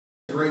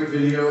Great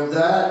video.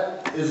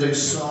 That is a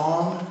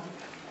song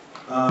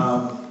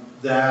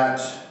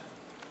that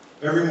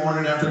every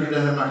morning after I get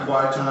done in my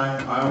quiet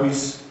time, I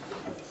always,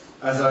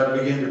 as I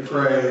begin to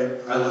pray,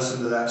 I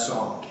listen to that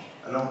song.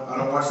 I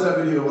don't watch that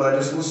video, but I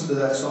just listen to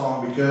that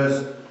song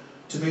because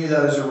to me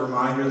that is a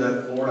reminder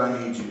that, Lord,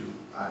 I need you.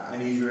 I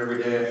need you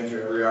every day. I need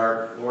you every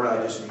hour. Lord,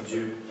 I just need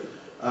you.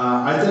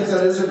 I think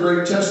that is a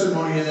great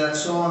testimony in that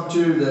song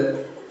too,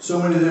 that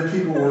so many of them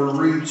people were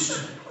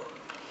reached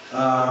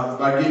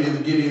by getting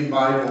the Gideon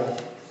Bible,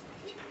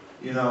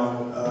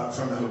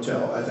 from the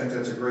hotel. I think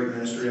that's a great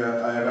ministry.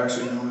 I have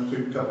actually known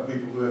a couple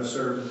people who have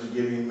served in the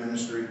Gideon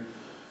ministry.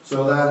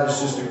 So that is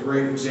just a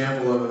great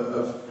example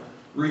of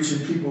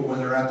reaching people when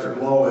they're at their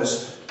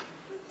lowest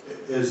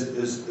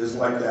is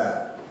like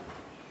that,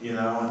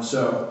 And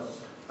so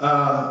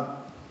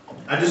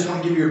I just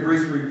want to give you a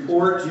brief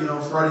report.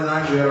 Friday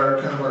night we had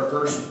our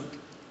first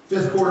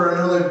fifth quarter. I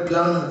know they've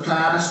done in the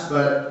past,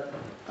 but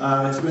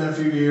it's been a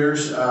few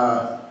years.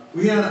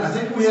 I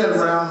think we had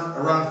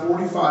around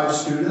 45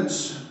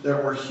 students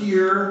that were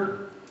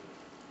here.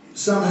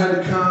 Some had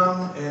to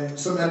come and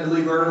some had to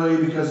leave early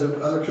because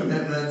of other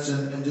commitments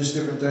and just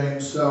different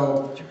things.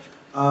 So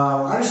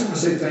I just want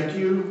to say thank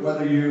you,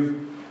 whether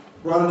you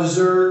brought a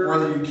dessert,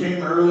 whether you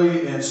came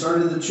early and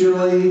started the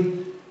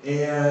chili,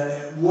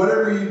 and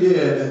whatever you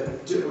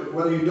did,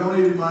 whether you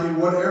donated money,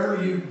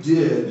 whatever you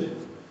did,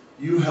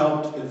 you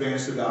helped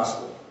advance the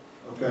gospel,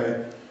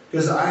 okay?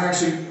 Because I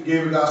actually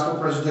gave a gospel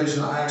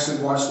presentation. I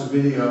actually watched the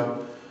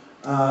video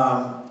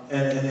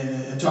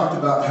and talked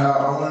about how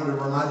I wanted to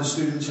remind the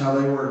students how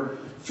they were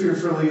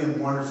fearfully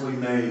and wonderfully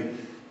made.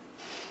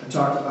 And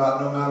talked about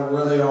no matter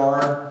where they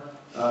are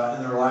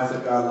in their life,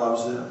 that God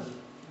loves them.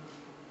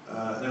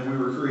 And we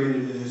were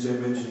created in His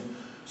image.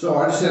 So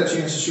I just had a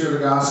chance to share the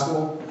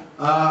gospel.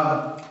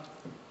 And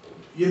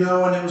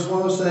it was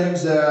one of those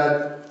things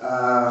that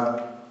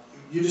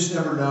you just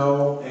never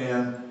know.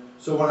 And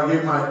so when I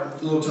gave my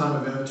little time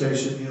of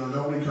invitation,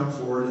 nobody come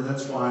forward, and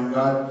that's fine.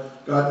 God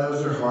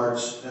knows their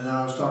hearts. And then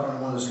I was talking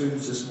to one of the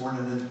students this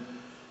morning,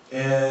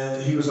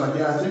 and he was like,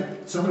 "Yeah, I think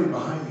somebody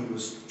behind me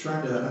was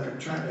trying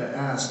to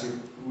ask,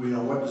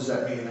 what does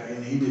that mean?"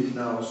 And he didn't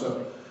know.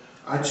 So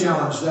I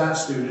challenged that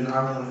student.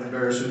 I don't want to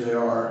embarrass who they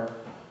are.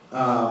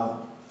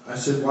 I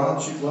said, "Why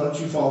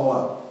don't you follow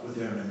up with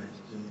them?" And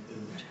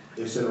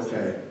they said,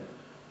 "Okay."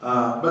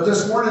 But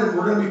this morning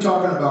we're going to be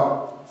talking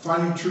about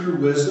finding true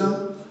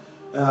wisdom.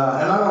 And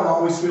I don't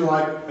always feel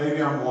like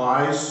maybe I'm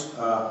wise.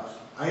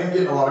 I am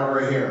getting a lot of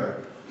gray hair.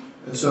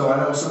 And so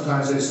I know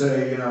sometimes they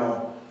say,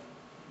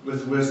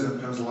 with wisdom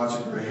comes lots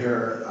of gray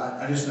hair.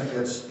 I just think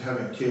that's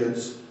having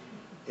kids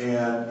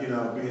and,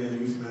 being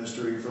in youth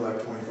ministry for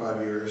like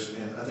 25 years.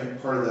 And I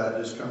think part of that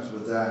just comes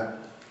with that.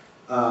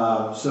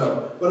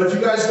 But if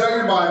you guys got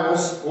your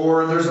Bibles,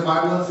 or there's a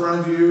Bible in front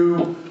of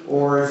you,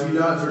 or if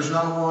there's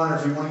not one, or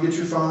if you want to get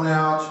your phone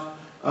out,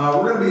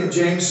 we're going to be in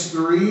James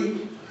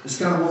 3. It's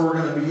kind of where we're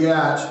going to be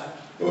at.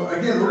 Well,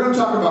 again, we're going to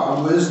talk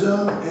about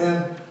wisdom.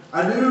 And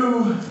I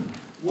knew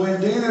when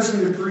Dan asked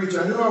me to preach,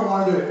 I knew I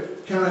wanted to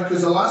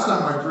because the last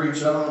time I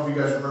preached, I don't know if you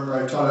guys remember,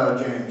 I taught out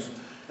of James.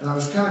 And I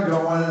was kind of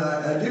going, and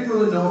I didn't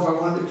really know if I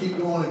wanted to keep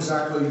going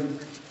exactly.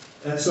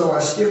 And so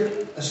I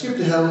skipped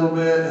ahead a little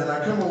bit, and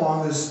I come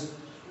along this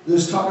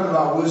talking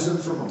about wisdom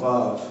from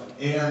above.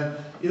 And,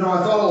 I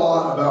thought a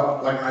lot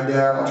about, like, my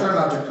dad. I'll try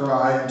not to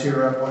cry and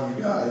tear up on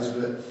you guys,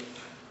 but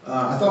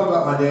I thought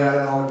about my dad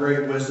and all the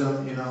great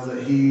wisdom,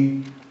 that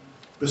he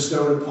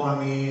bestowed upon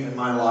me in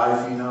my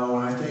life, and I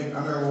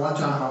remember one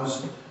time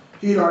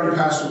he had already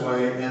passed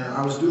away, and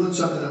I was doing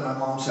something at my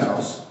mom's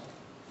house,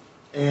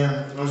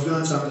 and I was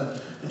doing something,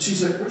 and she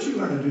said, "Where'd you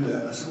learn to do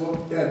that?" And I said, "Well,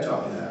 Dad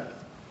taught me that."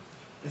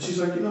 And she's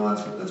like,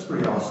 that's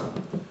pretty awesome.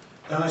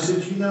 And I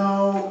said,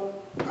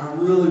 I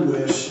really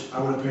wish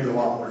I would have paid a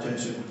lot more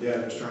attention when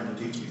Dad was trying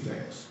to teach me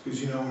things,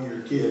 because, when you're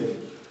a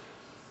kid,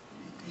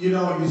 you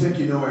think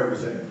you know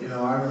everything.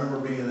 I remember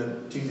being a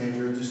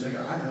teenager and just thinking,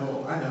 I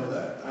know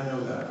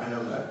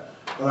that.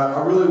 But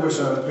I really wish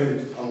I would have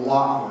paid a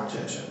lot more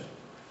attention.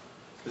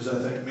 Because I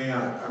think, man,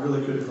 I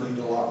really could have gleaned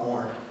a lot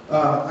more.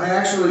 I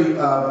actually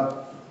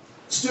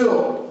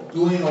still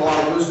glean a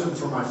lot of wisdom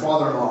from my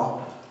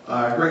father-in-law.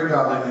 Great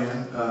godly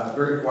man,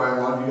 very quiet.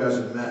 A lot of you guys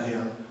have met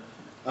him.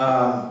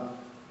 I've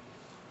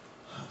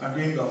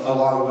gained a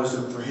lot of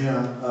wisdom from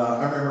him.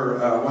 I remember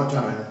one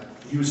time,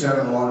 he was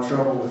having a lot of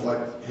trouble with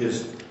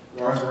his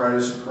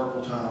arthritis and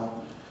carpal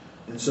tunnel,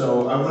 and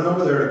so I went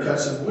over there to cut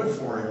some wood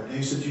for him. And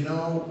he said,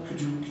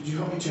 could you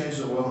help me change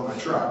the oil in my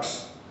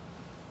trucks?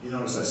 You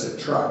notice I said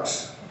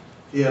trucks.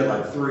 He had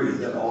like 3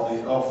 that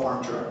all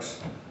farm trucks,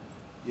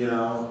 And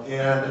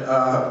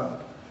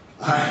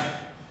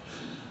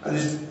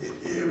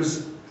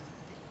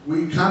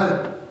we kind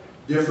of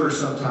differ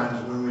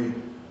sometimes when we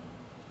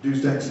do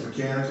things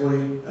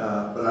mechanically,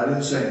 but I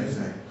didn't say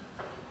anything,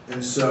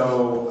 and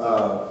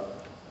so.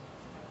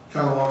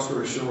 Kind of long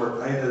story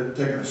short, I ended up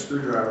taking a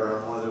screwdriver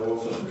on one of the oil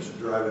filters and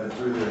driving it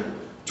through there and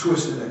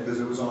twisting it because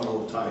it was on a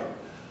little tight.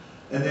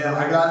 And then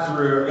I got to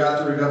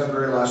the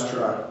very last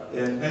truck.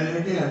 And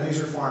again,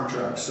 these are farm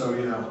trucks, so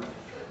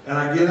And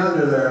I get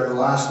under there, the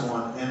last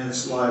one, and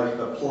it's like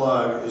the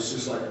plug is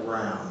just like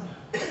round.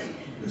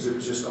 Because it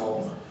was just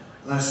all.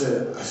 And I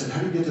said, how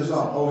do you get this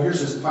off? Oh,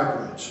 here's this pipe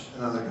wrench.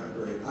 And I'm thinking,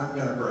 great, I'm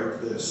going to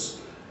break this.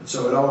 And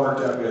so it all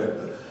worked out good.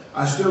 But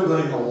I still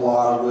gleaned a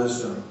lot of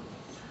wisdom.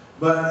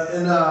 But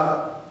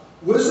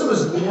wisdom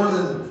is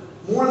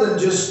more than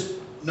just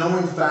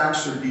knowing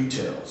facts or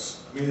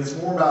details. I mean, it's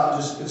more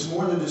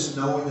than just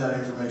knowing that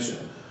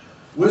information.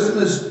 Wisdom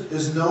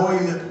is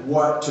knowing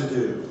what to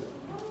do.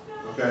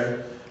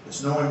 Okay?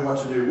 It's knowing what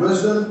to do.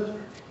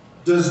 Wisdom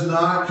does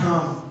not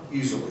come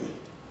easily.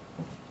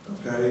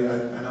 Okay?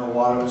 I know a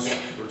lot of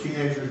us were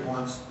teenagers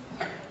once,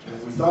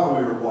 and we thought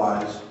we were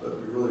wise, but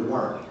we really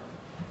weren't.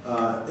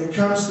 It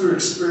comes through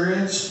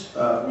experience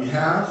we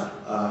have.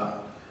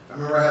 I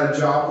remember I had a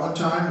job one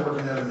time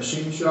working at a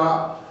machine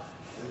shop,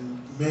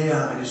 and man,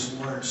 I just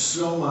learned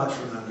so much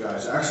from them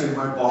guys. Actually,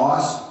 my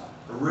boss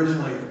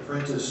originally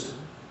apprenticed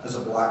as a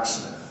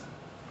blacksmith.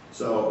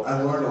 So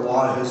I learned a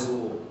lot of his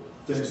little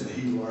things that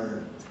he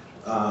learned.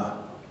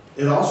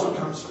 It also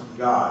comes from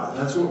God, and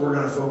that's what we're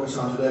going to focus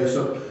on today.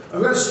 So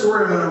I've got a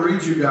story I'm going to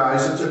read you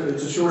guys.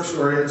 It's a short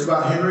story. It's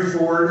about Henry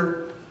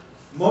Ford.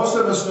 Most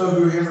of us know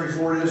who Henry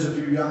Ford is. If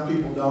you young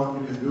people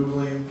don't, you can Google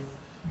him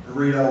and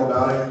read all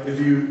about him. If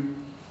you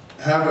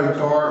have a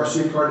car, a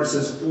sheet car that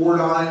says Ford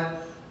on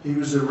it, he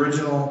was the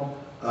original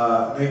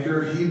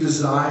maker. He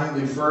designed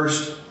the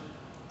first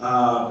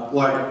kind of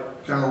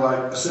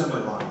like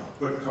assembly line,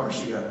 putting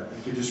cars together.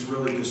 You could just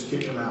really just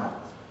kick them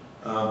out.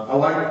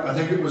 I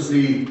think it was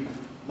the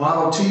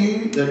Model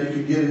T that you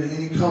could get in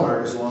any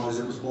color as long as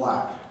it was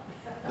black.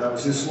 That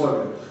was his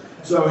slogan.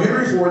 So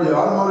Henry Ford, the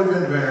automotive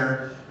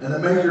inventor and the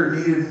maker,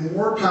 needed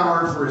more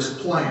power for his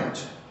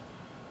plant.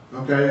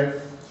 Okay?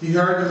 He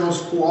hired the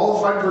most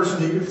qualified person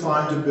he could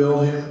find to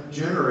build him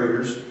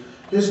generators.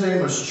 His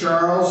name was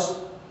Charles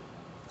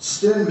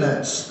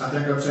Steinmetz. I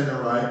think I'm saying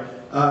that right.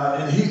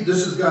 And he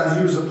was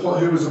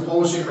a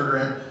Polish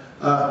immigrant.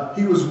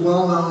 He was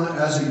well known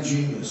as a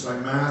genius,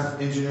 like math,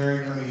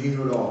 engineering. I mean, he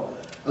knew it all.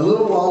 A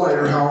little while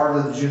later,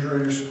 however, the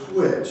generators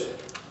quit.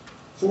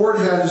 Ford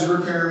had his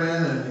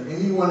repairmen and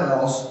anyone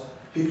else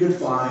he could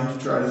find to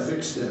try to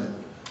fix them.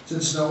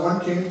 Since no one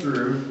came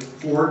through,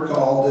 Ford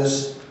called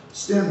this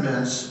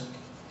Steinmetz.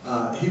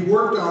 He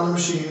worked on the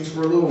machines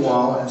for a little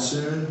while, and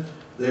soon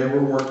they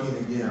were working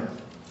again.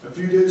 A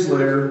few days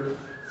later,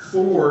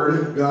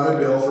 Ford got a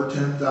bill for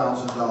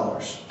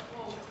 $10,000.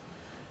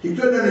 He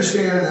couldn't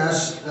understand and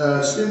asked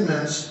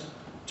Steinmetz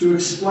to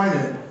explain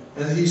it,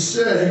 and he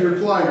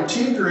replied,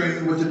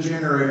 tinkering with the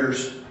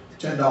generators,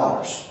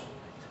 $10.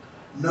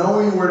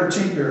 Knowing where to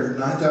tinker,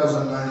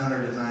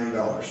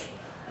 $9,990.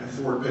 And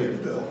Ford paid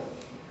the bill.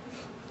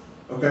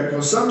 Okay,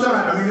 because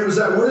sometimes, it was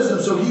that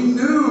wisdom, so he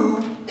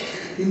knew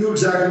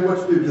exactly what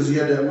to do because he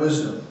had that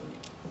wisdom.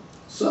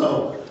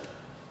 So,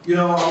 and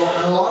a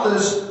lot of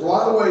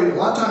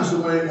times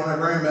the way when I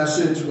bring a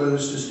message, whether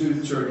it's to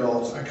students or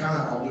adults,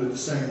 I'll do it the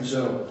same.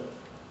 So,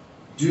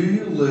 do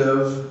you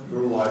live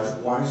your life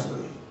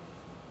wisely?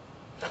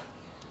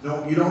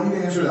 No, you don't need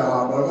to answer that out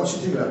loud, but I want you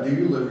to think about, do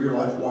you live your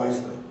life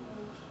wisely?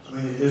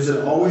 Is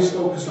it always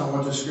focused on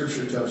what the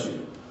Scripture tells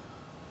you?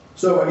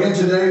 So again,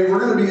 today we're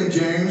going to be in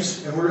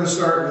James, and we're going to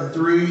start in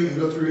 3 and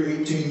go through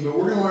 18, but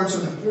we're going to learn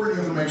some important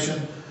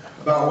information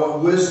about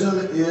what wisdom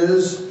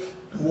is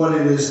and what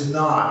it is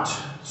not.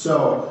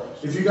 So,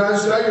 if you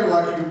guys got your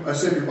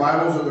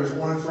Bibles, or there's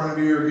one in front of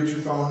you, or get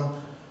your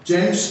phone,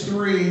 James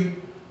 3,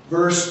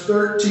 verse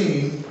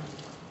 13,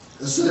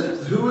 it said,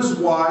 who is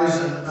wise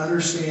and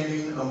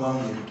understanding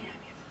among you?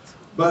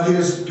 But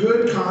his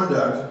good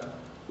conduct,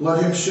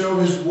 let him show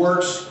his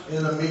works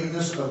in the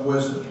meekness of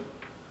wisdom.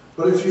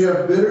 But if you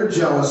have bitter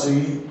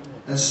jealousy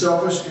and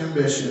selfish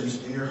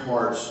ambitions in your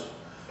hearts,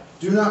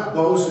 do not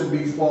boast and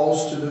be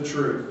false to the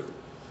truth.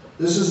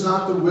 This is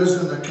not the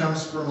wisdom that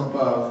comes from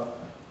above,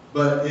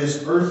 but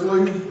is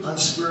earthly,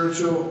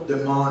 unspiritual,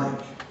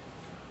 demonic.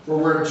 For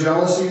where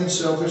jealousy and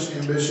selfish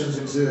ambitions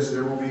exist,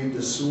 there will be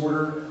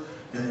disorder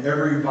and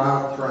every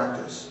vile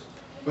practice.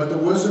 But the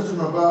wisdom from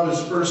above is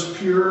first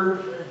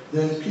pure,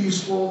 then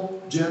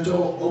peaceful,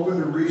 gentle, open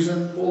to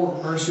reason, full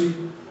of mercy,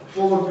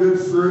 full of good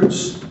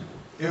fruits,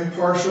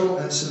 impartial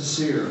and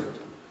sincere.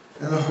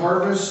 And the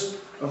harvest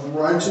of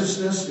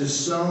righteousness is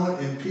sown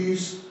in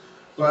peace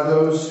by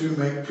those who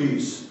make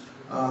peace.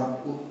 I'm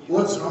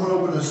going to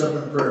open this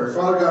up in prayer.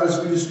 Father God, as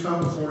we just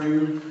come before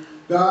you,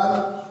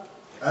 God,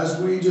 as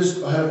we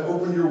just have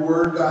opened your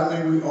word, God,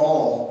 may we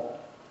all,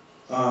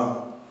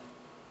 I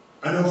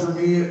know for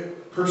me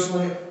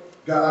personally,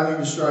 God, I need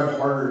to strive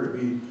harder to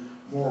be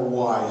more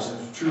wise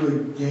and to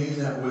truly gain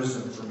that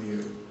wisdom from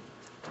you.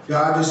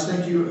 God, just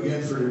thank you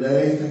again for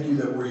today. Thank you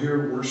that we're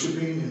here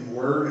worshiping in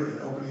word and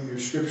opening your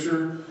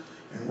scripture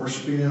and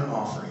worshiping in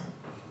offering.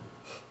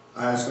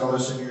 I ask all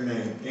this in your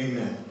name.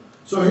 Amen.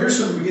 So here's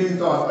some beginning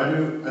thoughts. I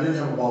didn't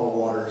have a bottle of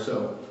water,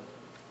 so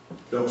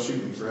don't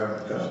shoot me for having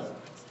a cup.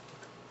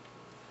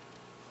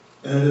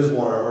 And it is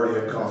water. I already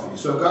had coffee.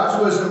 So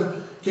God's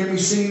wisdom can be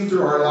seen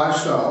through our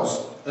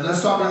lifestyles. And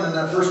that's talking in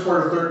that first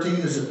part of 13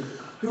 is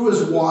who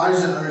is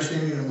wise and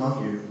understanding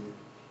among you.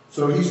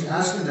 So he's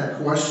asking that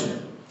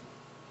question.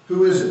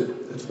 Who is it?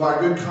 It's by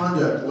good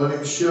conduct. Let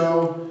him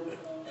show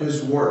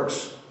his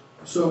works.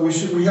 So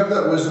we have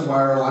that wisdom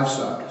by our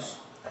lifestyles.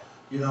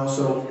 You know,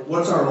 so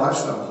what's our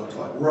lifestyles look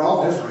like? We're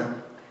all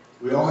different.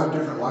 We all have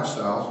different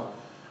lifestyles.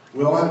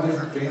 We all have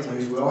different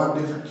families. We all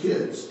have different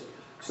kids.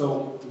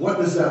 So what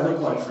does that look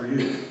like for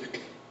you?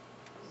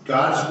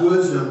 God's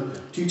wisdom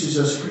teaches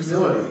us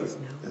humility.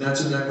 And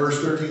that's in that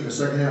verse 13, the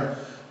second half.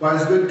 By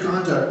his good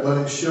conduct, let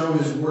him show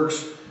his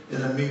works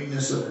in the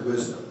meekness of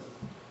wisdom.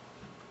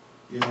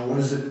 You know, what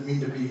does it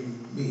mean to be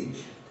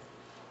meek?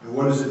 And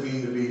what does it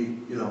mean to be,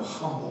 you know,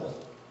 humble?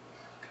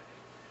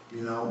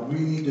 You know, we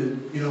need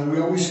to, you know, we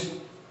always,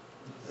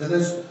 and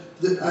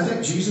I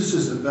think Jesus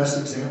is the best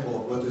example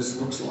of what this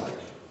looks like.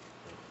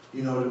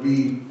 You know, to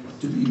be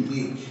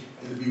meek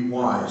and to be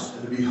wise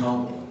and to be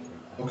humble.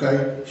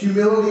 Okay?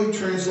 Humility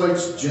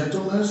translates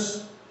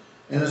gentleness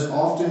and is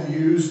often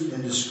used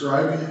in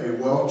describing a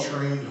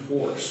well-trained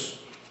horse.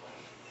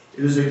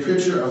 It is a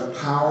picture of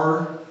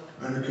power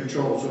under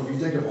control. So if you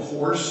think of a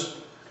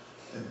horse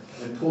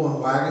and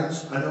pulling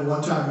wagons, I know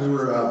one time we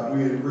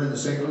were in the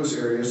St. Louis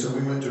area, so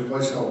we went to a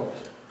place called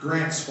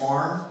Grant's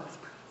Farm,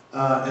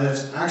 and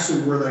it's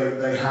actually where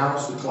they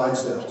house the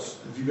Clydesdales.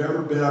 If you've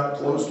ever been up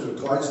close to a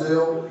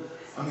Clydesdale,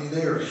 I mean,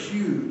 they are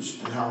huge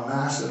in how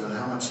massive and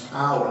how much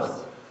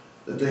power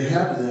that they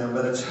have to them,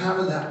 but it's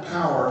having that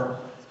power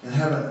and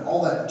having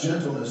all that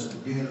gentleness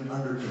and being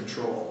under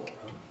control.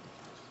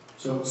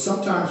 So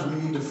sometimes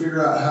we need to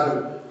figure out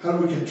how do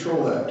we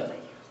control that.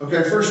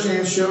 Okay, 1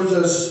 James shows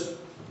us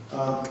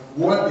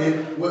what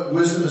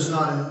wisdom is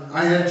not. And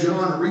I had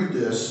John read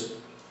this,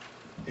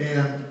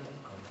 and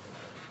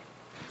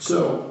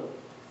so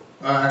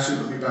actually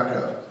let me back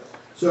up.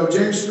 So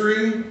James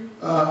 3.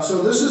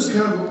 So this is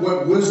kind of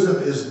what wisdom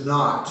is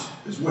not,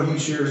 is what he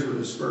shares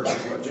with us first,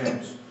 is what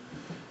James.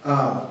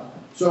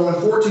 So in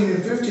 14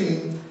 and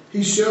 15,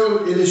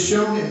 it is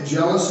shown in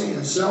jealousy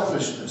and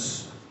selfishness.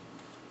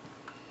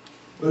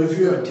 But if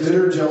you have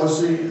bitter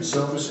jealousy and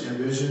selfish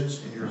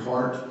ambitions in your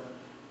heart,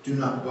 do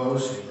not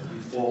boast and be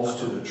false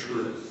to the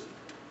truth.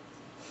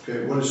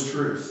 Okay, what is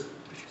truth?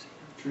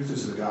 Truth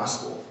is the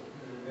gospel.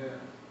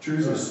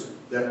 Truth is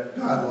that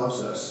God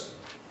loves us.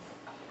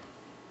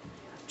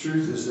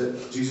 Truth is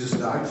that Jesus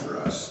died for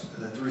us,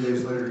 and then 3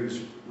 days later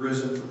he's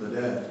risen from the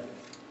dead.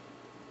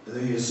 And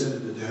then he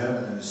ascended into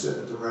heaven and is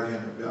sitting at the right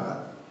hand of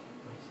God.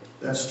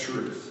 That's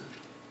truth.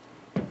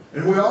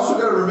 And we also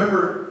got to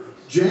remember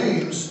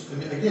James,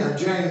 and again,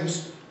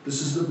 James,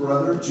 this is the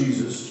brother of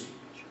Jesus.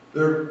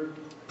 They're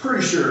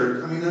pretty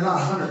sure, I mean, they're not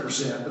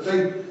 100%, but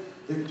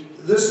and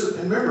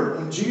remember,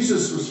 when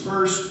Jesus was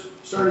first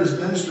started his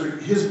ministry,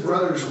 his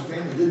brothers and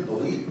family didn't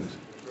believe.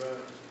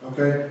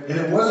 Okay? And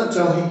it wasn't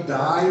until he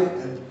died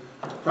and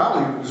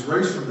probably was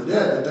raised from the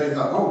dead that they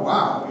thought, oh,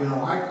 wow, you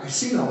know, I've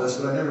seen all this,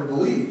 but I never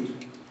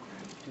believed.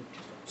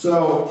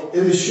 So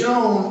it is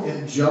shown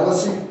in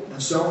jealousy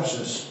and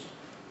selfishness.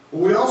 But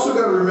we also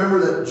got to remember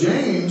that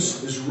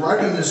James is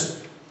writing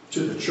this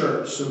to the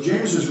church. So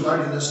James is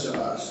writing this to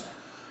us.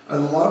 I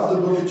love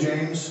the book of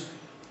James,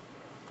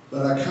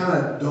 but I kind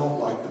of don't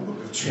like the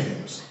book of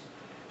James,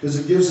 because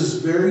it gives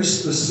us very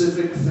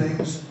specific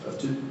things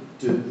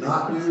to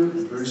not do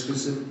and very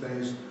specific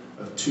things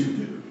to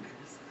do.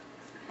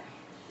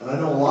 And I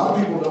know a lot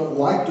of people don't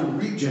like to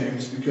read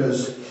James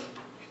because,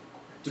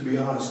 to be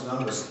honest,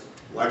 none of us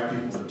like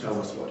people to tell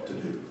us what to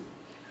do.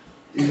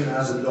 Even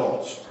as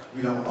adults,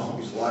 we don't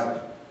always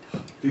like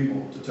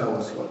people to tell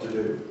us what to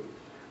do.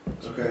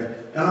 Okay?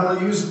 And I'm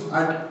going to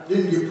I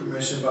didn't get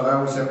permission, but I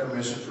always have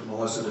permission from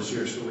Melissa to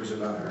share stories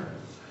about her.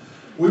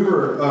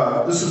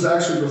 This is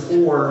actually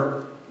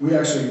before we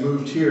actually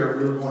moved here.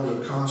 We were going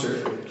to a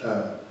concert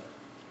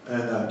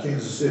in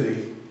Kansas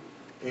City,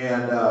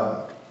 and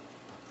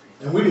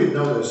we didn't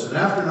know this. And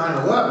after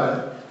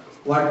 9/11,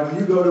 like when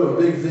you go to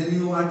a big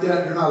venue like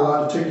that, you're not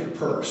allowed to take your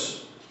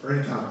purse or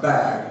any kind of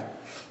bag.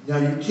 Now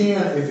you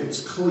can if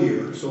it's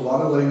clear. So a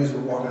lot of ladies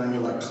were walking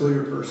in with like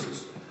clear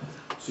purses,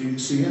 so you can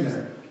see in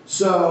there.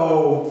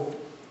 So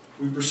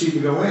we proceed to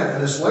go in,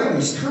 and this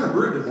lady's kind of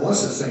rude to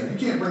Melissa, saying, "You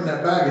can't bring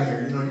that bag in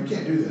here. You know, you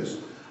can't do this."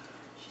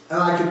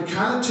 And I could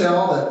kind of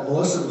tell that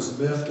Melissa was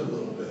miffed a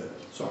little bit.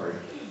 Sorry.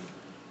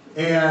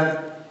 And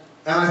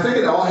I think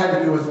it all had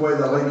to do with the way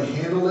the lady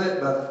handled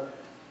it, but,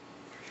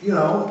 you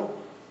know,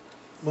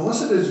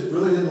 Melissa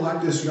really didn't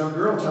like this young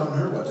girl telling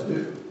her what to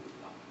do.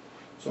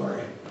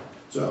 Sorry.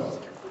 So,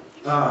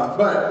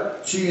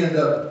 but she ended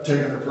up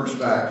taking her purse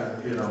back,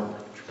 and, you know,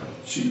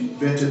 she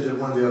vented to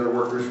one of the other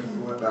workers when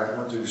we went back and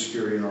went through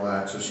security and all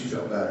that, so she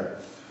felt better.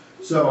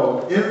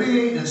 So,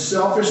 envy and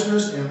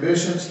selfishness,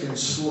 ambitions can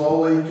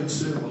slowly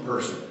consume a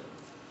person.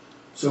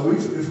 So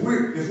if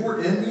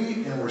we're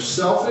envy and we're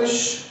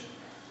selfish,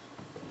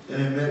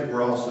 and admit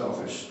we're all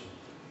selfish.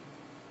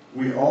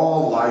 We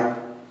all like,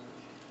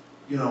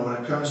 you know, when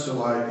it comes to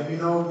like, and you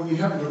know, when you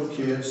have little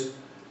kids,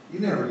 you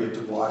never get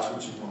to watch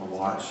what you want to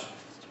watch.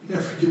 You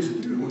never get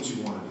to do what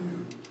you want to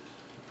do.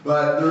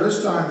 But there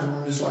is times when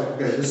we're just like,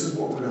 okay, this is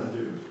what we're going to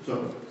do.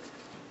 So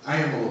I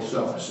am a little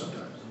selfish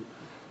sometimes.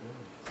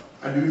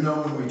 I do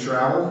know when we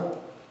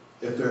travel,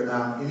 if they're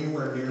not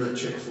anywhere near a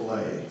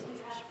Chick-fil-A,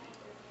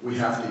 we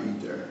have to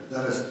eat there.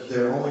 That is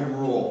the only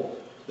rule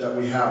that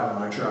we have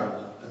when I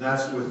travel. And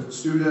that's with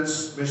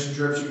students, mission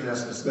trips. You can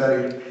ask Miss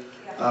Betty.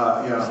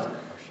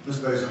 Miss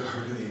Betty's like,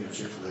 we're going to eat at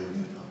Chick-fil-A.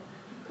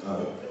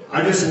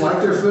 I just like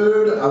their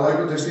food. I like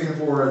what they stand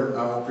for, and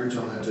I won't preach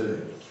on that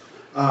today.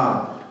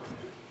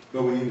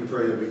 But we need to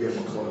pray that we get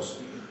one close.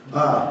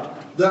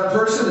 That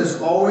person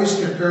is always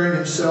comparing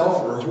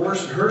himself or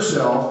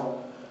herself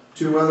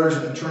to others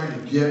and trying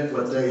to get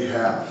what they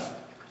have.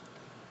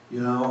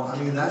 You know, I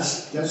mean,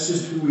 that's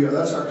just who we are.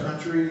 That's our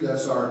country.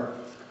 That's our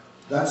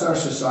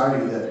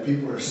society, that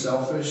people are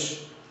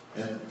selfish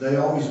and they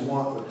always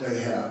want what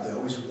they have. They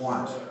always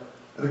want.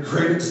 And a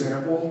great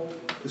example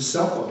is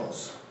cell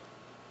phones.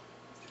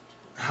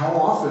 How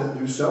often do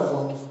new cell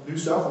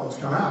phones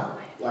come out?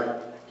 Like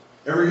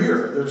every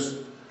year.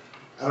 There's,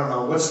 I don't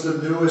know, what's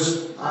the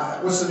newest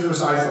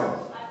iPhone?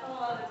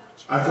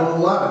 iPhone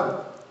 11.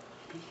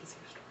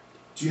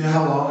 Do you know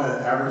how long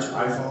an average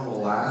iPhone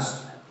will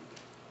last?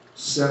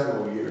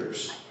 Several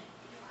years.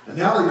 And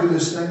now they do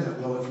this thing that,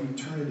 well, if you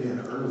turn it in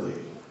early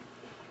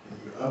and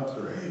you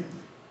upgrade,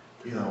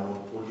 you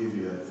know, we'll give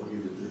you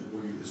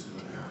this new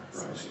and a half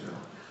price. You know,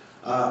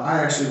 I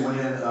actually went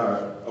in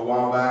a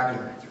while back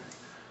and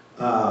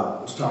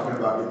was talking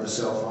about getting a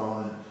cell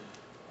phone, and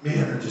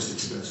man, they're just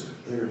expensive.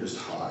 They're just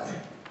high.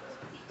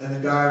 And the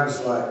guy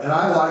was like, and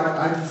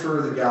I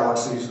prefer the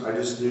Galaxies. I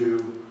just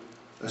do.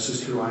 That's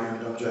just who I am.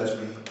 Don't judge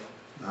me.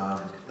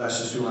 That's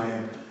just who I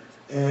am.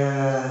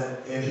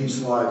 And he's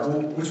like,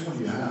 well, which one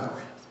do you have?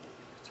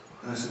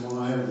 And I said, well,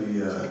 I have the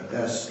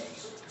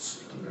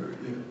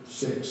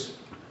S6.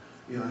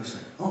 You know, he's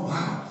like, oh,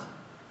 wow.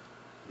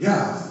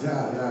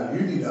 Yeah,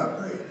 you need to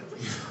upgrade.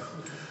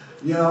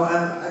 You know, and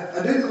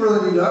I didn't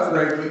really need to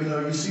upgrade, but, you know,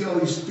 you see all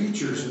these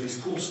features and these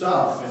cool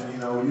stuff, and, you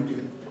know, you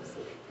can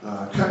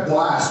cut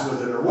glass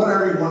with it or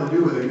whatever you want to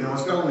do with it. You know,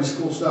 it's got all these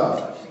cool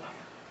stuff.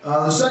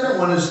 The second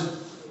one is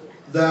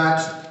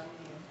that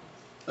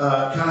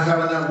kind of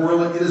having that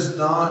worldly,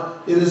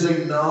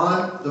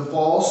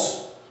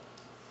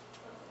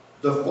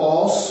 the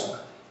false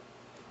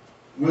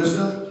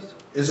wisdom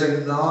is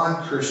a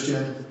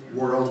non-Christian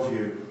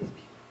worldview.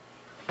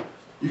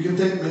 You can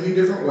think many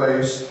different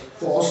ways.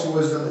 False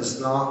wisdom is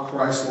not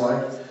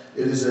Christ-like.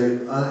 It is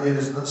an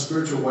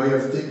unspiritual way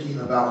of thinking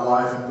about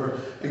life. And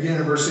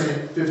again, in verse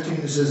 15,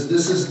 it says,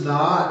 This is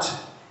not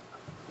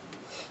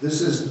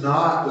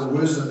the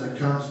wisdom that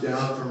comes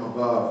down from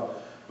above,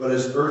 but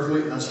is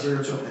earthly,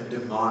 unspiritual, and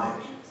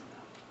demonic.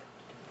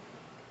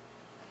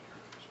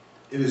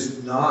 It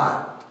is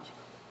not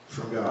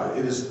from God.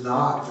 It is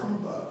not from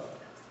above.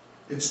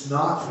 It's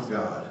not from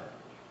God.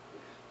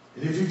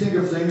 And if you think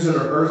of things that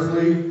are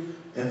earthly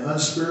and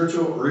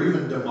unspiritual or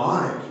even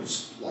demonic,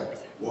 it's like,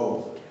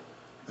 whoa.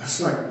 That's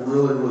like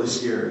really, really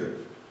scary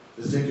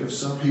to think of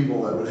some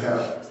people that would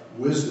have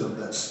wisdom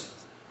that's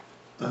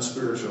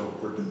unspiritual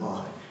or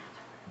demonic.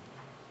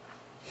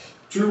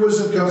 True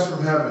wisdom comes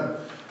from heaven.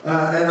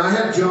 And I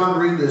had John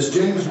read this.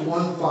 James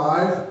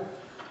 1:5.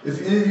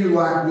 If any of you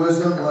lack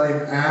wisdom, let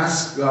him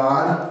ask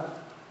God,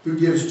 who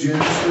gives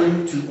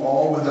generously to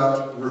all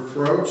without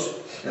reproach,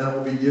 and it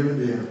will be given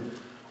to him.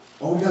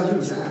 All we got to do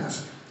is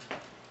ask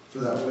for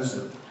that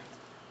wisdom.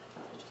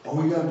 All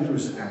we got to do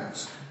is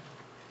ask.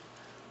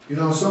 You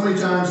know, so many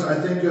times I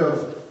think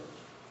of,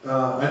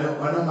 I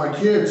know my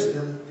kids,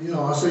 and, you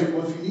know, I'll say,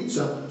 well, if you need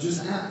something,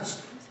 just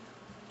ask.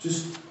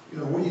 Just, you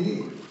know, what do you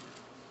need?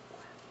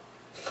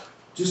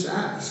 Just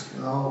ask.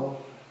 You know,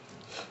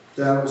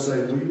 Dad will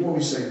say, well, you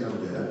always say no,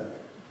 Dad.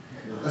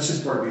 You know, that's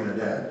just part of being a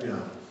dad, you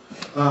know.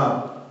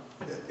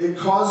 It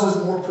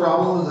causes more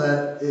problems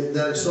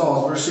than it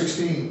solves. Verse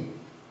 16.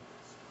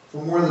 For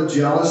where the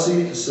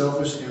jealousy and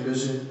selfish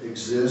ambition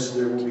exist,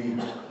 there will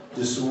be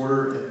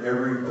disorder in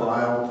every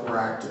vile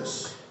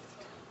practice.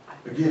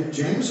 Again,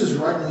 James is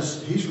writing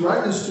this. He's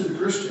writing this to the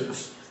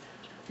Christians.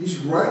 He's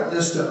writing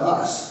this to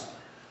us.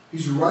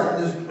 He's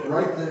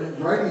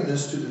writing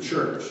this to the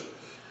church.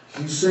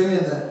 He's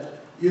saying that,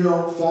 you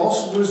know,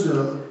 false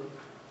wisdom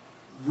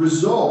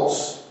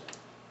results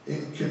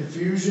in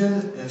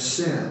confusion and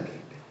sin.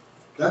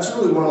 That's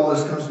really what all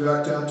this comes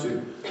back down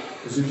to.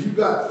 Is if you've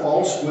got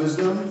false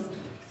wisdom,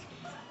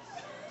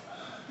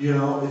 you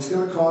know, it's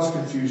going to cause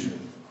confusion.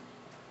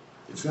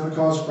 It's going to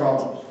cause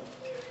problems.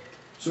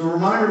 So a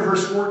reminder,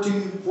 verse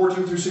 14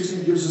 through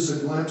 16 gives us a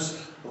glimpse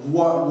of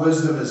what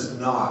wisdom is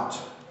not.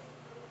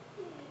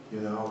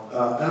 You know,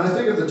 and I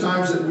think of the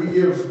times that we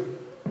give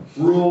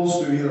rules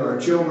to either our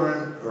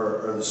children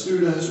or the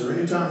students, or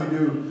any time we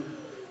do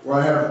where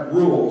I have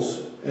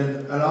rules,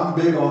 and I'm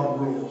big on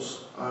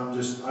rules. I'm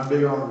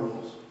big on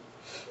rules.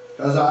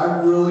 Because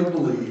I really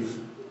believe,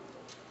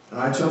 and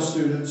I tell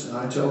students, and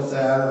I tell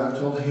Thad, and I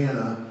told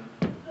Hannah,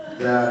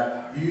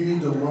 that you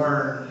need to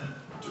learn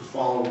to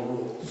follow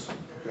rules.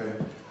 Okay?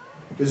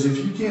 Because if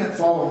you can't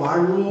follow my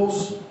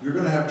rules, you're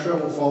going to have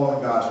trouble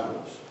following God's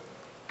rules.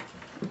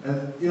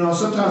 And, you know,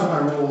 sometimes my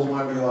rules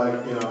might be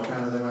like, you know,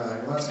 kind of thing. I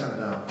think, well, that's kind of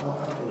dumb. Well,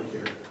 I don't really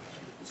care.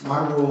 It's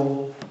my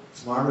rule.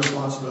 It's my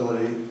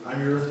responsibility.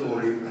 I'm your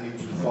authority. I need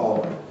you to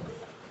follow me.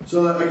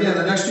 So that, again,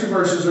 the next two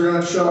verses are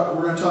going to show,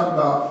 we're going to talk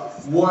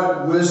about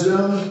what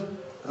wisdom,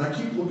 and I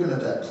keep looking at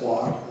that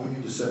clock. We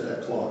need to set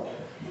that clock.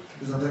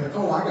 Because I'm thinking,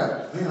 oh,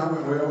 I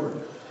went way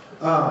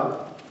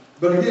over.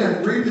 But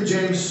again, read the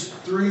James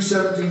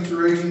 3:17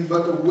 through 18.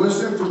 But the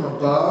wisdom from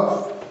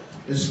above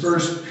is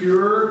first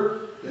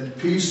pure and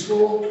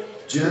peaceful,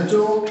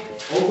 gentle,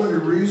 open to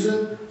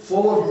reason,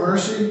 full of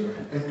mercy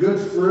and good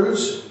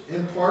fruits,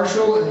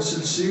 impartial and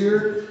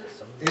sincere,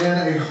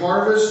 and a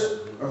harvest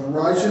of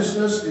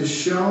righteousness is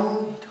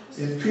shown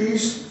in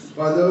peace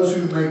by those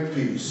who make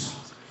peace.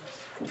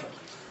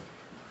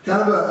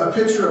 Kind of a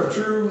picture of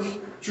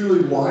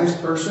truly wise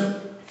person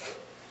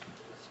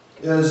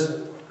is,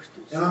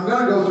 and I'm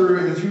going to go through,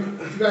 and if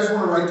you guys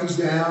want to write these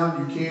down,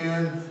 you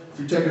can, if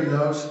you're taking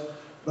notes,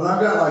 but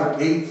I've got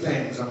like 8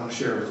 things I'm going to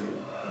share with you.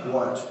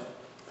 What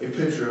a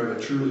picture of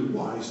a truly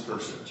wise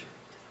person.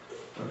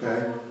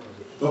 Okay?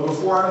 But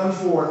before I move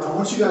forward, I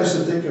want you guys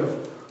to think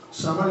of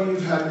somebody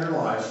you've had in your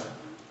life,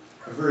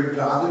 a very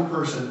godly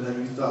person that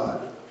you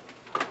thought,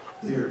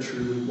 they are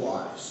truly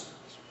wise.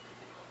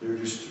 They're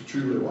just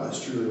truly wise,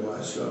 truly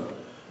wise. So,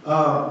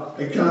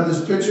 and kind of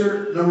this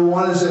picture, number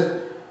one is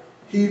that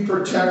he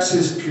protects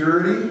his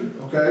purity,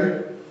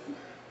 okay?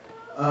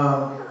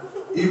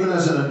 Even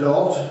as an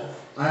adult,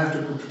 I have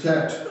to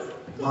protect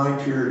my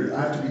purity.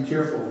 I have to be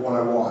careful of what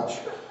I watch,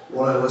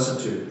 what I listen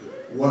to,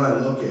 what I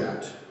look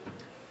at,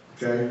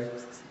 okay?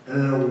 And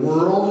in a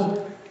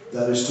world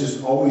that is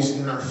just always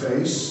in our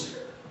face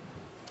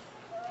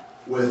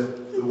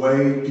with the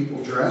way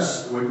people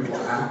dress, the way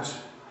people act,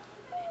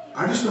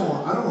 I don't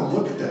want to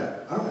look at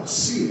that. I don't want to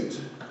see it.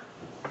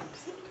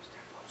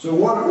 So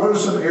what are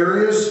some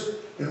areas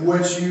in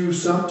which you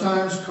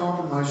sometimes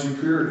compromise your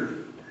purity?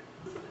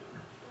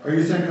 Are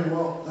you thinking,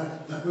 well,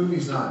 that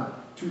movie's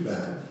not too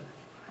bad.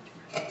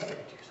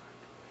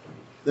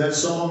 That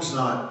song's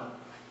not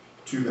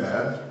too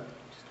bad.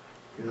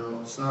 You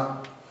know, it's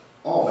not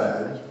all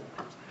bad.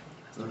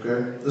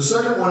 Okay? The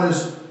second one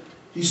is,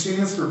 he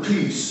stands for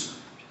peace.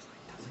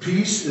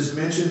 Peace is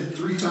mentioned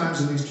 3 times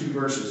in these 2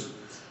 verses.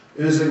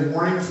 It is a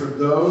warning for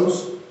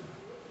those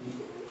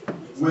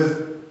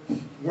with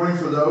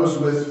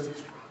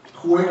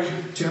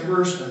quick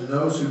tempers and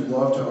those who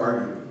love to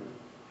argue.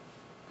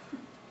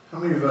 How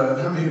many of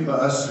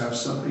us have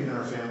somebody in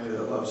our family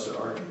that loves to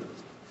argue?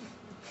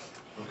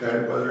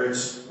 Okay, whether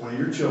it's one of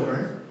your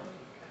children,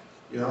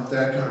 you know,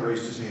 Dad kind of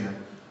raised his hand.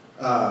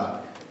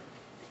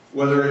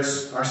 Whether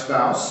it's our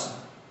spouse,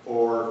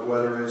 or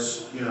whether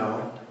it's, you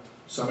know,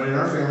 somebody in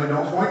our family.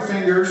 Don't point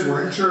fingers.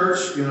 We're in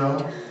church, you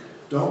know.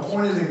 Don't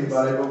point at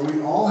anybody, but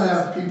we all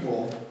have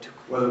people,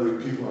 whether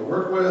we people I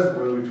work with,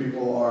 whether we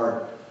people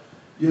are,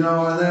 you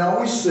know, and they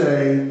always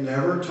say,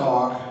 never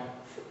talk,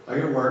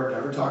 like at work,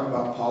 never talk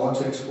about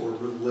politics or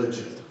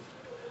religion,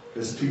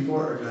 because people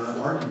are going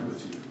to argue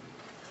with you.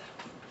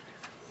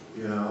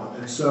 You know,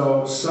 and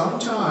so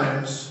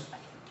sometimes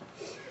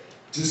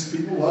just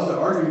people love to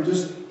argue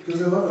just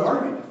because they love to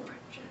argue.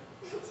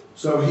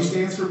 So he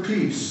stands for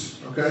peace,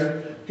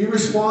 okay? He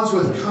responds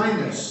with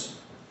kindness.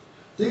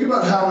 Think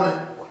about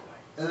how,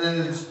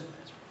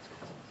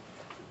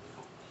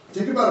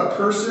 think about a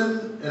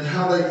person and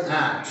how they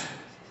act.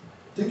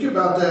 Think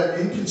about that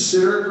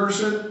inconsiderate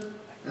person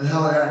and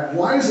how they act.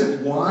 Why is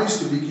it wise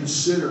to be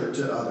considerate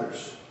to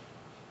others?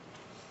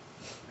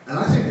 And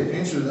I think the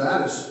answer to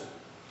that is,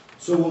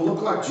 so we'll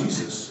look like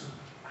Jesus.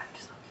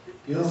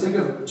 You know, think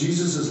of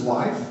Jesus'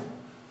 life.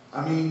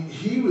 I mean,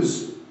 he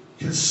was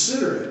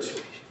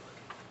considerate.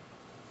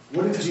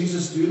 What did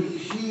Jesus do?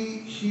 He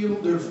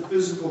healed their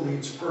physical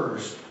needs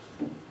first,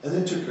 and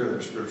then took care of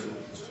their spiritual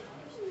needs.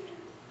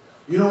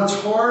 You know,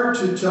 it's hard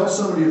to tell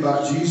somebody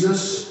about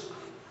Jesus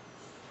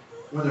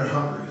when they're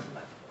hungry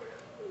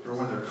or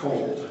when they're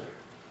cold.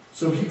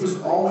 So he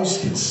was always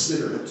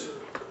considerate.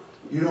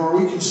 You know, are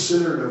we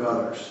considerate of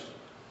others?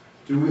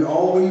 Do we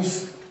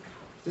always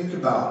think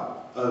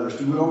about others?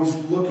 Do we always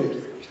look at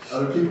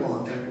other people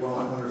and think, well,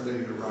 I wonder if they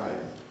need a ride?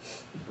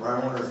 Or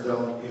I wonder if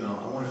they'll, you know,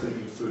 I wonder if they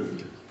need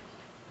food.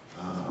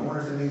 I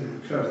wonder if they need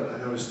a coat. I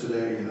noticed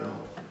today, you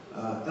know.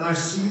 And I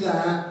see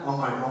that on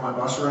my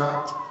bus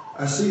route.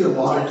 I see a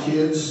lot of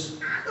kids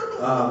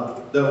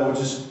that will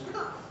just,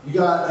 and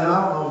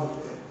I don't know,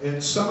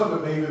 and some of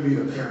it may even be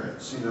the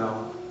parents, you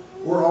know.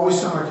 We're always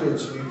telling our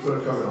kids, you need to put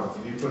a coat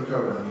on, you need to put a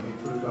coat on, you need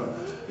to put a coat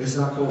on. It's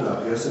not cold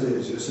out. Yes, it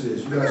is. Yes, it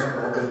is. You guys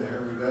have all been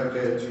there. We've got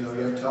kids, you know,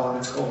 you have to tell them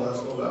it's cold out,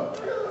 it's cold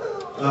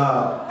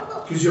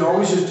out. Because you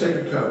always just take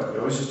a coat. You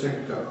always just take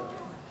a coat.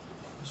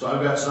 So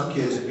I've got some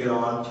kids that get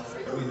on,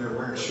 I mean, they're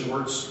wearing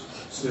shorts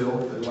still,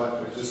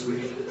 like this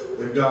week.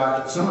 They've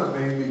got, some of it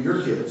may be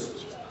your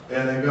kids,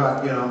 and they've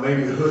got, you know,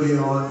 maybe a hoodie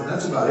on, and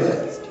that's about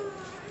it.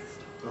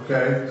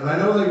 Okay? And I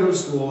know they go to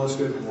school, it's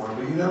good and warm,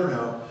 but you never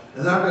know.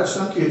 And then I've got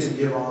some kids that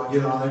get on,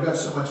 they've got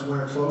so much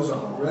winter clothes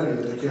on already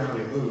that they can't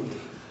really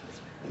move.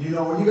 And you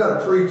know, when you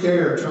got a pre-K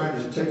or trying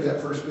to take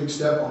that first big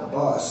step on the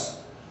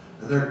bus,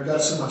 and they've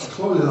got so much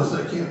clothing on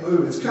they can't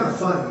move, it's kind of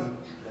funny.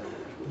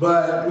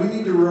 But we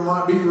need to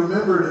be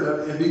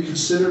remembered and be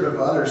considerate of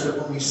others,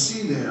 that when we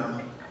see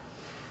them,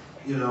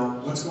 you know,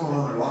 what's going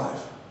on in their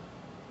life.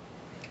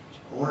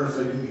 I wonder if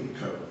they do need a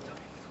coat.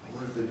 I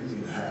wonder if they do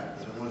need a hat.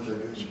 I wonder if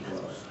they do need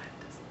gloves.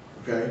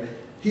 Okay?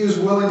 He is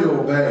willing to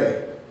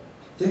obey.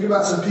 Think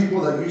about some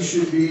people that you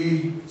should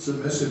be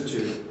submissive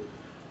to.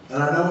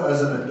 And I know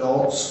as an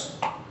adults,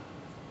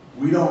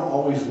 we don't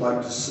always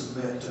like to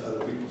submit to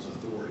other people's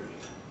authority.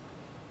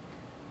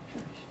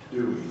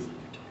 Do we?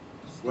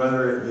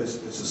 Whether it's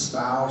a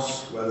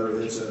spouse,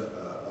 whether it's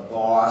a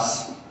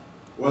boss,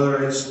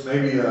 whether it's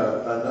maybe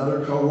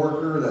another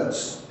coworker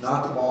that's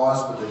not the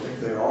boss, but they think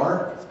they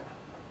are.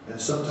 And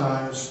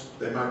sometimes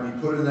they might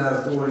be put in that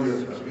authority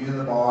of being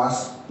the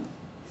boss.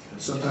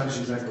 And sometimes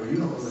you think, well, you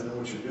don't really know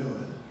what you're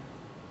doing.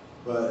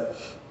 But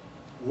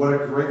what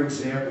a great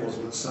example is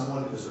when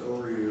someone is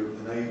over you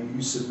and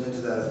you submit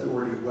to that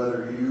authority,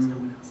 whether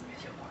you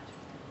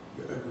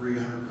agree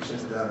 100%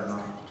 with that or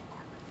not.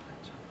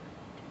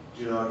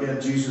 You know, again,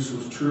 Jesus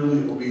was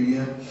truly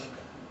obedient.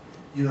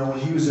 You know, when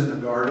he was in the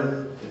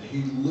garden, and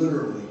he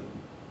literally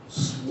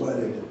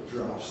sweated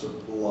drops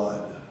of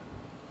blood,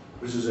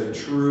 which is a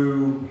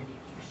true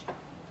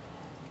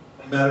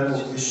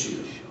medical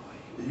issue.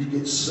 That you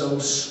get so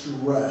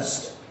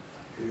stressed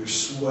that you're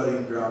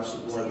sweating drops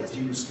of blood, that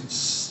he was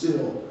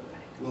still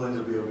willing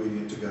to be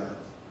obedient to God.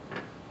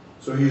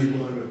 So he's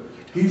willing to.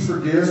 He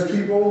forgives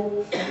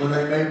people when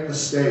they make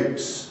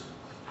mistakes.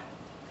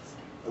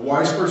 A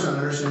wise person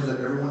understands that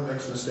everyone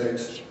makes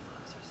mistakes,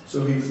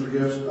 so he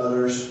forgives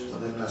others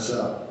when they mess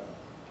up.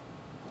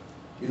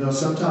 You know,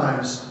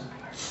 sometimes,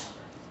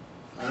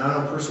 and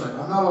I know personally,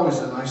 I'm not always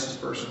the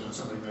nicest person when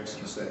somebody makes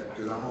a mistake,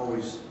 because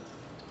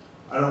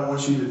I don't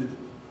want you to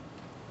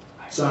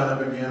sign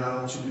up again. I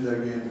don't want you to do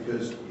that again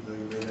because you know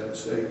you made that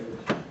mistake.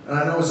 And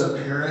I know as a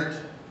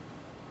parent,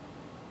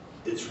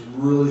 it's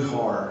really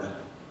hard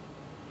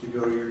to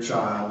go to your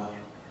child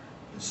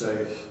and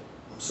say,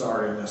 I'm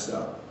sorry I messed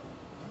up.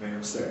 I made a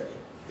mistake.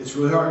 It's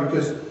really hard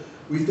because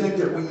we think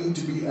that we need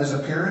to be, as a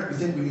parent, we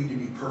think we need to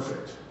be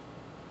perfect.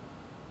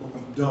 But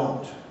we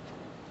don't.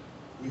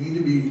 We need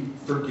to be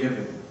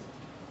forgiving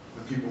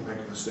when people make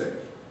a mistake.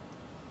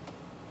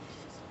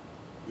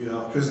 You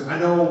know, because I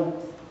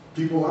know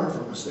people learn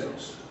from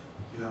mistakes.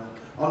 You know,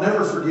 I'll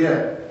never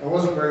forget. I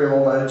wasn't very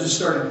old. I had just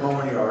started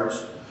mowing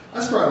yards. I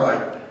was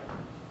probably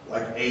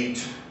like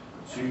 8.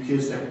 So you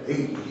kids think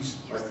 8. He's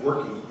like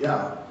working.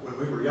 Yeah, when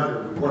we were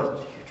younger, we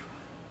worked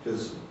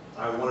because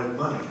I wanted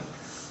money,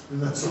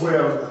 and that's the way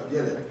I was going to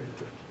get it.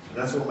 And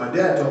that's what my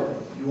dad told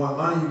me. You want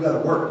money, you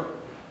got to work.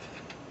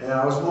 And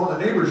I was mowing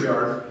the neighbor's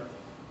yard.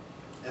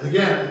 And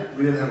again,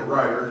 we didn't have a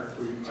rider.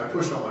 I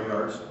pushed all my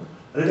yards.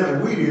 I didn't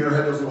have a weed eater. I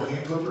had those little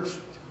hand clippers.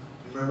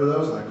 You remember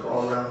those? And I'd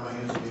crawl around on my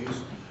hands and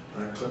knees,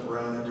 and I'd clip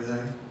around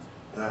everything.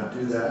 And I'd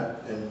do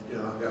that, and you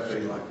know, I got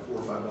paid like $4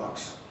 or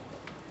 $5.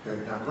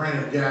 Okay, now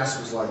granted, gas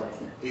was like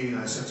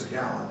 89 cents a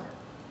gallon.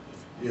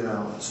 You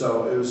know,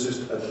 so it was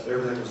just,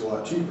 everything was a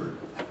lot cheaper.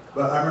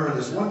 But I remember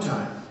this one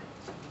time,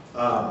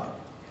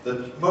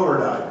 the mower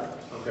died.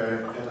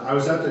 Okay, and I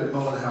was at the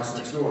mowing the house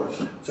next door.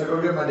 So I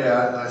go get my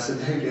dad, and I said,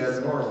 hey Dad,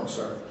 the mower won't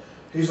start.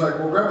 He's like,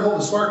 well, grab hold of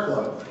the spark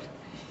plug.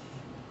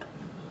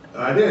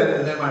 And I did,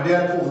 and then my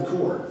dad pulled the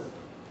cord.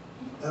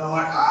 And I'm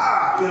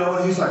like, you know,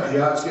 and he's like,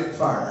 yeah, it's getting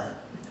fired.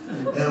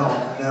 And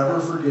I'll never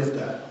forget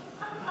that.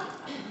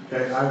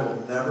 Okay, I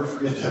will never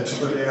forget that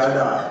till the day I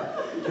die.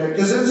 Okay,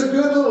 because it's a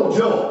good little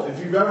jolt if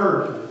you've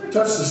ever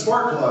touched the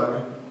spark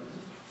plug.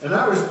 And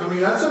that was, I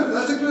mean, that's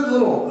a good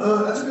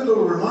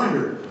little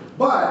reminder.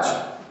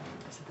 But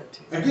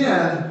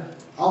again,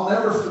 I'll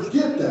never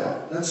forget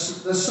that. That's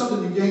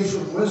something you gain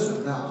from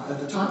wisdom. Now, at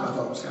the time, I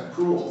thought it was kind of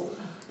cruel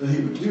that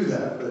he would do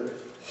that, but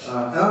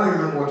I don't even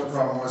remember what the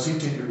problem was. He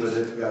tinkered with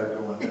it and got it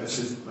going. It's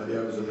just, my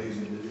dad was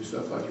amazing to do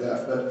stuff like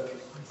that. But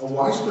a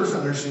wise person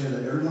understands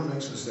that everyone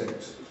makes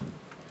mistakes.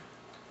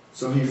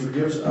 So he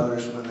forgives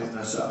others when they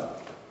mess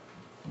up.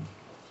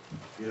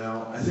 You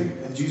know, I think,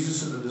 and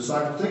Jesus and the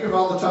disciples, think of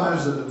all the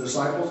times that the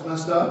disciples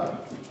messed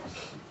up.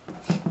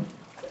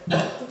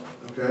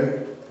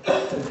 Okay?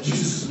 If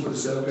Jesus would have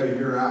said, okay,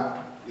 you're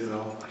out, you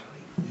know,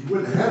 he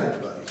wouldn't have had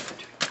anybody.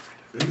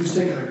 But he was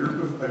taking a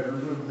group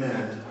of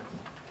men,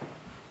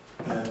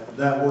 and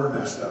that were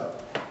messed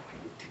up,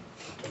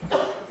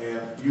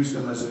 and used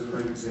them as a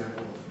great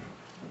example.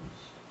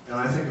 And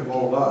I think of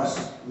all of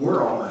us,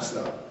 we're all messed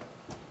up.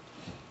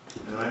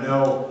 And I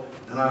know,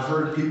 and I've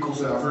heard people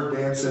say, I've heard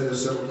Dan say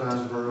this several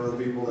times, I've heard other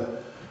people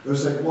that they'll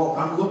say, well,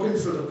 I'm looking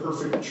for the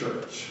perfect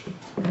church.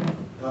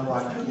 And I'm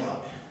like, good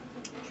luck.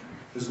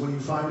 Because when you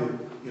find it,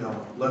 you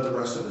know, let the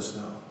rest of us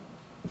know.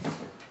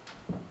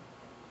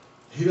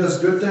 He does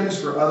good things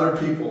for other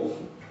people.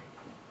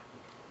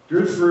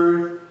 Good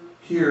fruit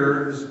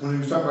here is, when he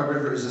was talking about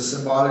good fruit, is a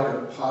symbolic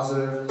of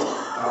positive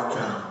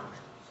outcome.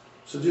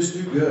 So just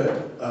do good.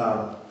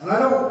 And I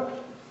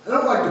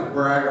don't like to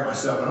brag on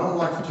myself. I don't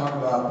like to talk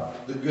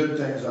about the good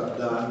things I've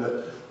done,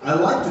 but I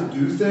like to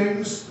do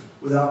things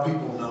without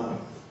people knowing.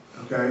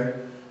 Okay?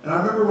 And I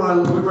remember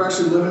when we were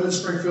actually living in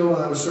Springfield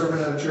and I was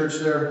serving at a church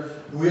there,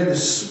 and we had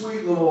this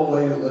sweet little old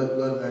lady that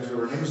lived next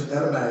door. Her name was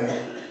Etta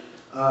Mae.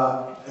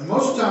 And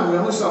most of the time we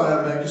only saw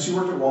Etta Mae because she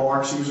worked at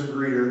Walmart. She was a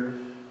greeter.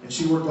 And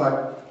she worked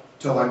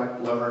till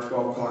 11 or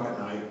 12 o'clock at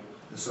night.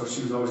 And so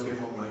she was always getting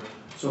home late.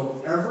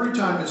 So every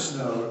time it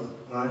snowed,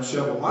 when I'd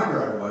shovel my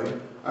driveway,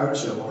 I would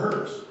shovel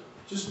hers.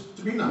 Just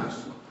to be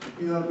nice. To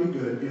be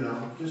good,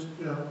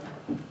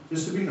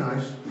 just to be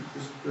nice.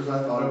 Just because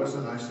I thought it was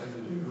a nice thing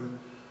to do. And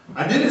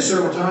I did it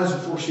several times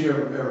before she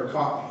ever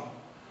caught me.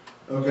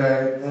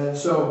 Okay? And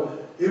so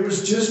it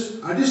was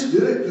I just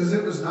did it because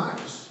it was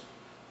nice.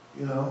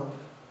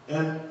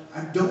 And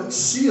I don't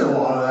see a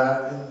lot of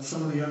that in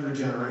some of the younger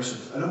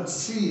generations. I don't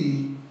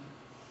see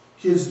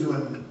kids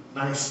doing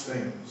nice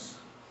things.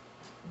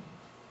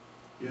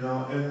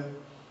 And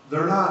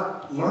they're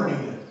not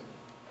learning it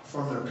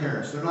from their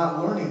parents. They're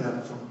not learning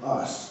that from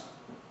us.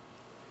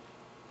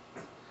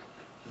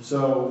 And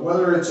so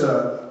whether it's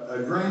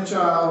a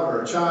grandchild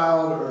or a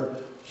child or a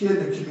kid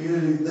in the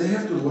community, they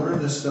have to learn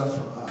this stuff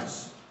from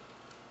us.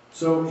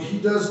 So he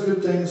does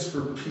good things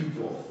for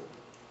people.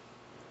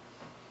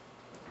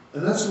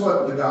 And that's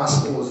what the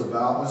gospel is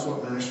about. That's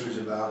what ministry is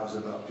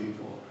about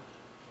people.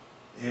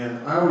 And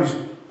I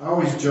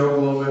always joke a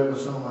little bit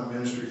with some of my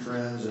ministry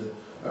friends, and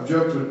I've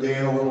joked with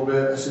Dan a little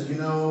bit. I said,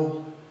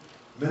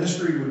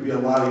 ministry would be a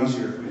lot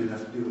easier if we didn't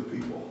have to deal with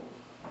people.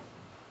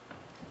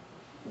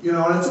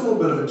 And it's a little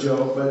bit of a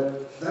joke,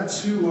 but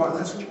that's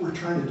what we're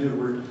trying to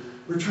do.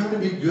 We're trying to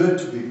be good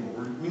to people.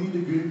 We need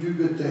to do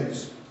good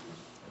things.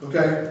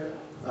 Okay?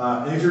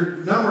 And if you're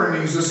numbering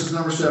these, this is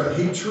number 7.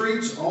 He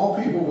treats all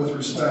people with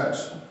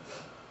respect.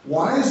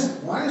 Why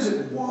is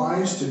it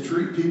wise to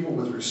treat people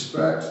with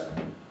respect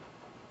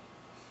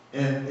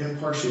and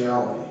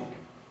impartiality?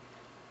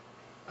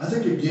 I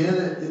think, again,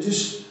 it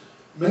just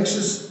makes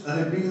us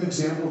be an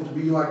example to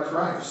be like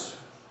Christ.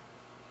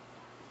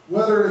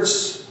 Whether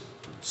it's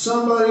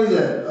somebody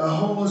a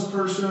homeless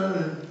person,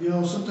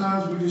 and,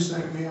 sometimes we just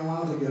think, man, why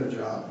don't they get a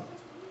job?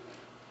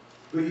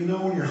 But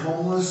when you're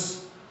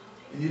homeless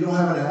and you don't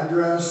have an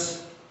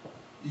address,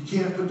 you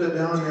can't put that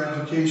down on your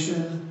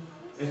application,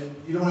 and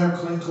you don't have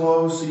clean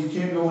clothes, so you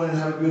can't go in and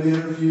have a good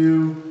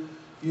interview,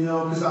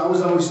 because I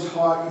was always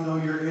taught,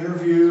 your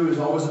interview is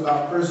always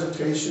about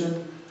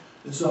presentation.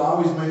 And so I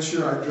always make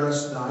sure I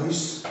dress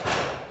nice,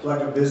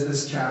 like a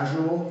business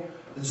casual.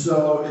 And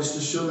so it's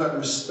to show that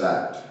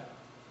respect.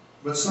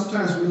 But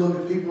sometimes we look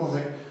at people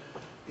and think,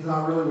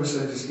 I really wish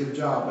I'd just get a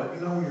job. But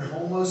when you're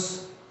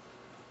homeless,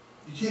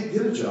 you can't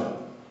get a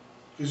job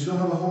because you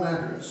don't have a home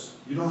address.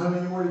 You don't have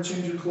anywhere to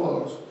change your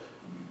clothes.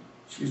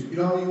 You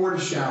don't have anywhere to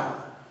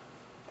shower.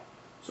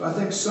 So I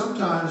think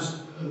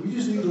sometimes we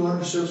just need to learn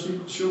to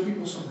show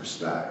people some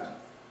respect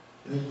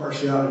and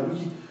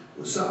impartiality.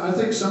 I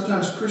think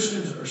sometimes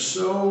Christians we're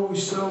so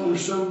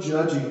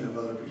judging of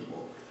other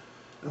people.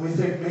 And we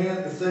think, man,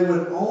 if they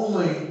would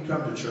only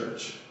come to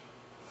church.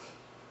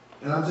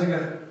 And I'm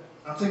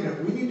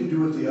thinking we need to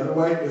do it the other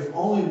way. If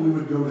only we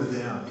would go to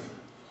them.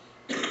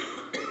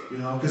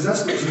 Because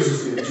that's what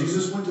Jesus did.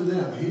 Jesus went to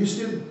them. He just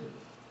didn't,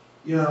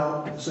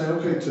 say,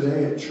 okay,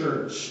 today at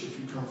church, if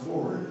you come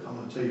forward, I'm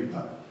going to tell you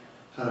about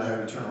how to have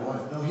eternal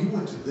life. No, he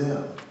went to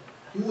them.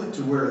 He went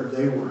to where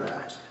they were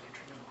at.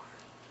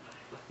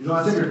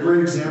 I think a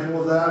great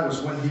example of that was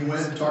when he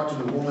went and talked to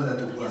the woman at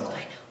the well.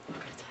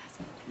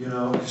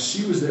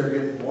 She was there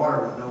getting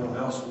water when no one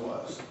else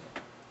was.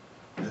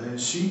 And then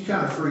she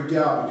kind of freaked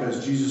out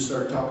because Jesus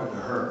started talking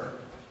to her.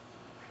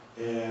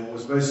 And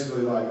was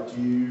basically like,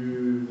 do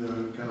you know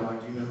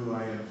who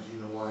I am? Do you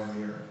know why I'm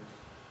here?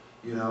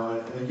 And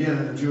again,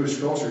 in the Jewish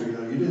culture,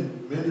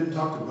 men didn't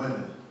talk to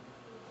women.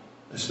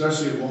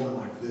 Especially a woman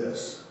like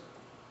this.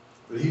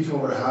 But he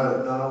told her how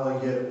to not only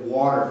get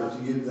water, but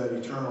to get that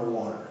eternal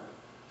water.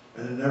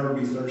 And to never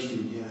be thirsty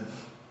again.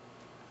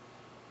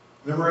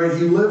 Number 8,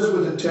 he lives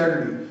with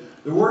integrity.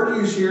 The word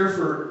used here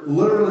for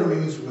literally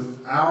means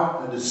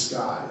without a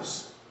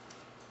disguise.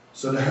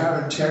 So to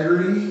have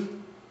integrity,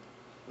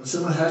 when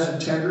someone has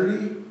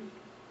integrity,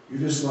 you're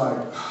just like,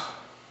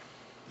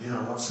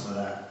 I want some of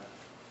that.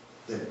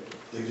 They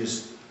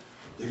just,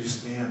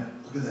 man,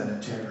 look at that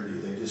integrity.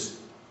 They just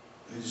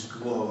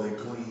glow, they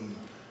gleam.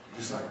 You're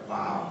just like,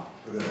 wow,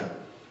 look at that.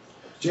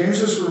 James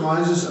just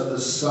reminds us of the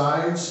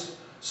signs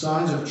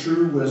of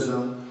true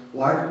wisdom.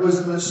 Like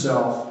wisdom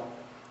itself,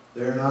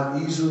 they are not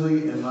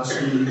easily and must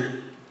be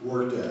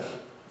worked at.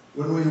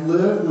 When we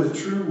live with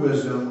true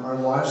wisdom, our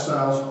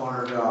lifestyles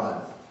honor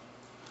God.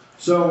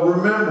 So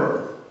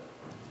remember,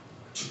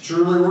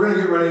 truly, we're going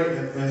to get ready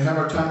and have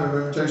our time of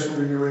invitation. We're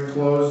going to get ready to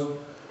close.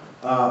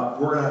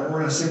 We're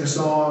going to sing a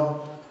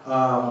song.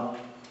 But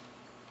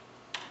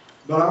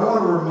I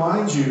want to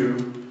remind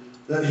you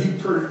that he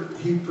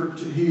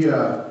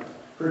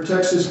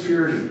protects his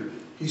purity.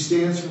 He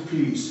stands for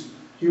peace.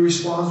 He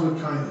responds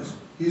with kindness.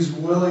 He's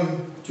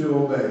willing to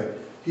obey.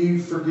 He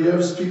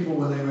forgives people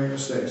when they make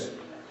mistakes.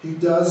 He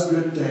does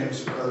good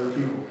things for other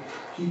people.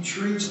 He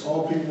treats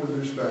all people with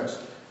respect.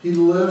 He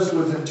lives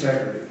with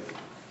integrity.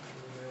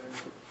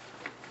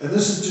 And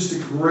this is just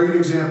a great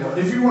example. And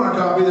if you want to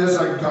copy this,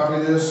 I can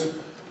copy this.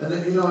 And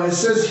then, it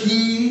says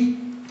he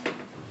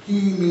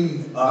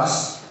meaning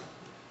us,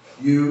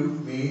 you,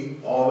 me,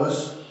 all of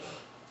us.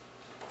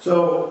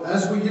 So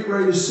as we get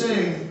ready to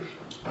sing,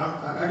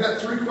 I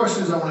got 3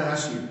 questions I want to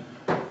ask you.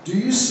 Do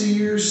you see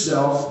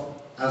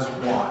yourself as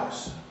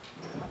wise?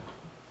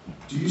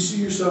 Do you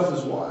see yourself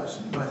as wise?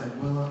 And you might think,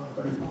 well, I'm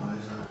pretty wise.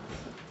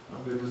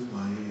 I'm good with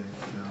money,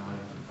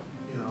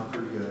 and I'm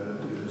pretty good.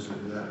 I do this, I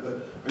do that. But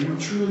are you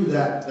truly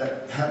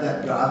that have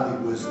that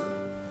godly wisdom?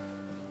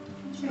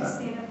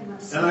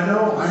 And I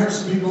know I have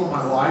some people in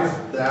my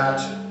life that,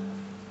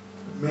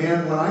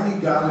 man, when I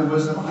need godly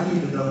wisdom, I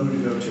need to know who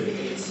to go to.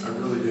 I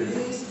really do.